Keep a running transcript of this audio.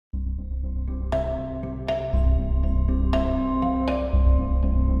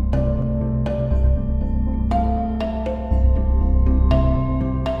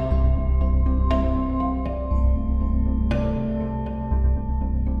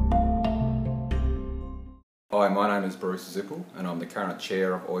Hi, my name is Bruce Zippel and I'm the current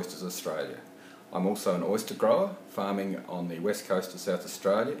chair of Oysters Australia. I'm also an oyster grower, farming on the west coast of South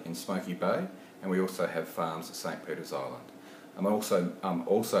Australia in Smoky Bay, and we also have farms at St Peter's Island. I'm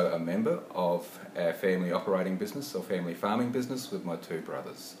also a member of our family operating business or family farming business with my two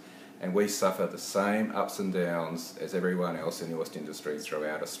brothers, and we suffer the same ups and downs as everyone else in the oyster industry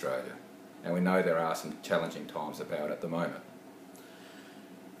throughout Australia, and we know there are some challenging times about at the moment.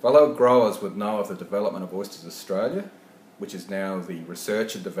 Fellow growers would know of the development of Oysters Australia, which is now the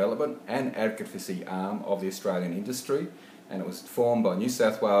research and development and advocacy arm of the Australian industry, and it was formed by New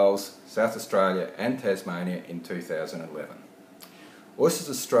South Wales, South Australia and Tasmania in 2011.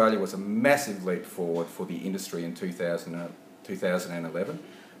 Oysters Australia was a massive leap forward for the industry in 2011,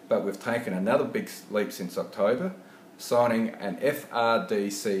 but we've taken another big leap since October, signing an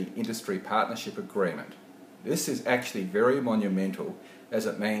FRDC industry partnership agreement. This is actually very monumental, as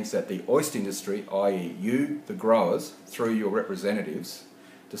it means that the oyster industry, i.e. you, the growers, through your representatives,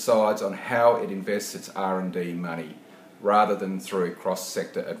 decides on how it invests its R&D money rather than through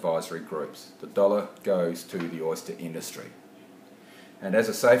cross-sector advisory groups. The dollar goes to the oyster industry. And as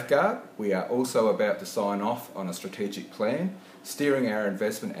a safeguard, we are also about to sign off on a strategic plan, steering our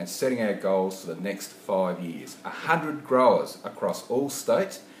investment and setting our goals for the next 5 years. 100 growers across all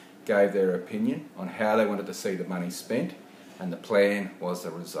states gave their opinion on how they wanted to see the money spent, and the plan was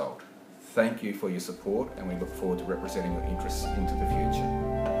the result. Thank you for your support, and we look forward to representing your interests into the future.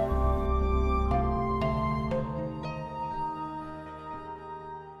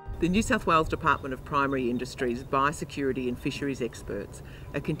 The New South Wales Department of Primary Industries biosecurity and fisheries experts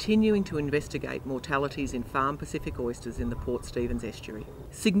are continuing to investigate mortalities in farm Pacific oysters in the Port Stephens estuary.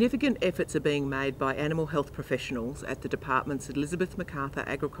 Significant efforts are being made by animal health professionals at the department's Elizabeth Macarthur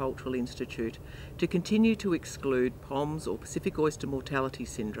Agricultural Institute to continue to exclude POMS or Pacific Oyster Mortality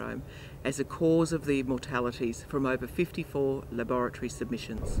Syndrome as a cause of the mortalities from over 54 laboratory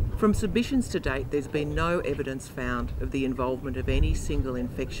submissions. From submissions to date, there's been no evidence found of the involvement of any single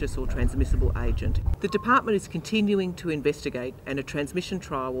infectious or transmissible agent. The department is continuing to investigate, and a transmission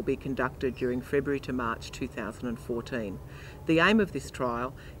trial will be conducted during February to March 2014. The aim of this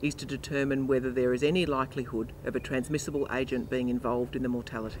trial is to determine whether there is any likelihood of a transmissible agent being involved in the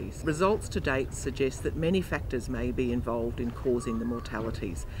mortalities. Results to date suggest that many factors may be involved in causing the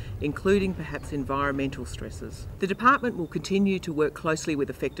mortalities, including perhaps environmental stresses. The department will continue to work closely with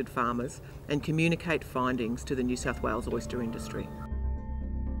affected farmers and communicate findings to the New South Wales oyster industry.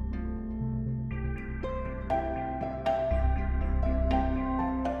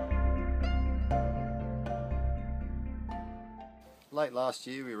 Late last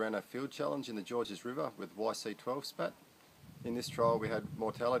year we ran a field challenge in the Georges River with YC12 spat. In this trial we had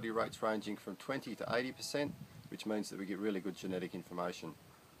mortality rates ranging from 20 to 80%, which means that we get really good genetic information.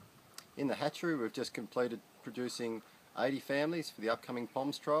 In the hatchery we've just completed producing 80 families for the upcoming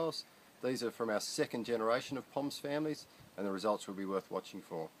POMS trials. These are from our second generation of POMS families, and the results will be worth watching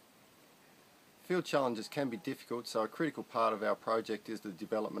for. Field challenges can be difficult, so a critical part of our project is the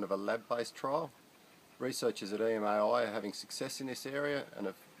development of a lab-based trial. Researchers at EMAI are having success in this area and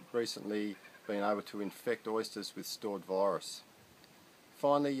have recently been able to infect oysters with stored virus.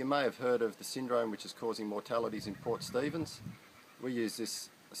 Finally, you may have heard of the syndrome which is causing mortalities in Port Stephens. We use this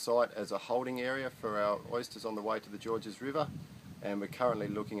site as a holding area for our oysters on the way to the Georges River, and we're currently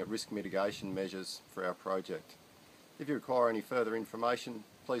looking at risk mitigation measures for our project. If you require any further information,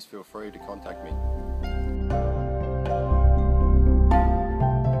 please feel free to contact me.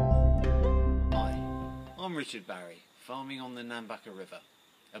 I'm Richard Barrie, farming on the Nambucca River.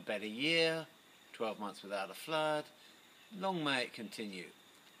 A better year, 12 months without a flood, long may it continue,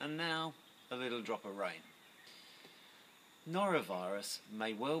 and now a little drop of rain. Norovirus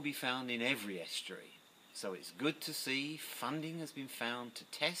may well be found in every estuary, so it's good to see funding has been found to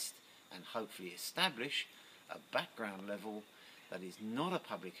test and hopefully establish a background level that is not a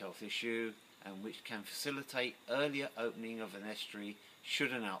public health issue and which can facilitate earlier opening of an estuary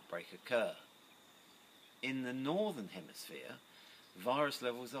should an outbreak occur. In the Northern Hemisphere, virus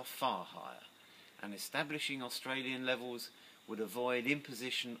levels are far higher, and establishing Australian levels would avoid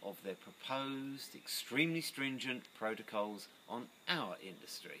imposition of their proposed extremely stringent protocols on our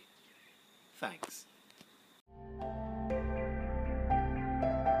industry. Thanks.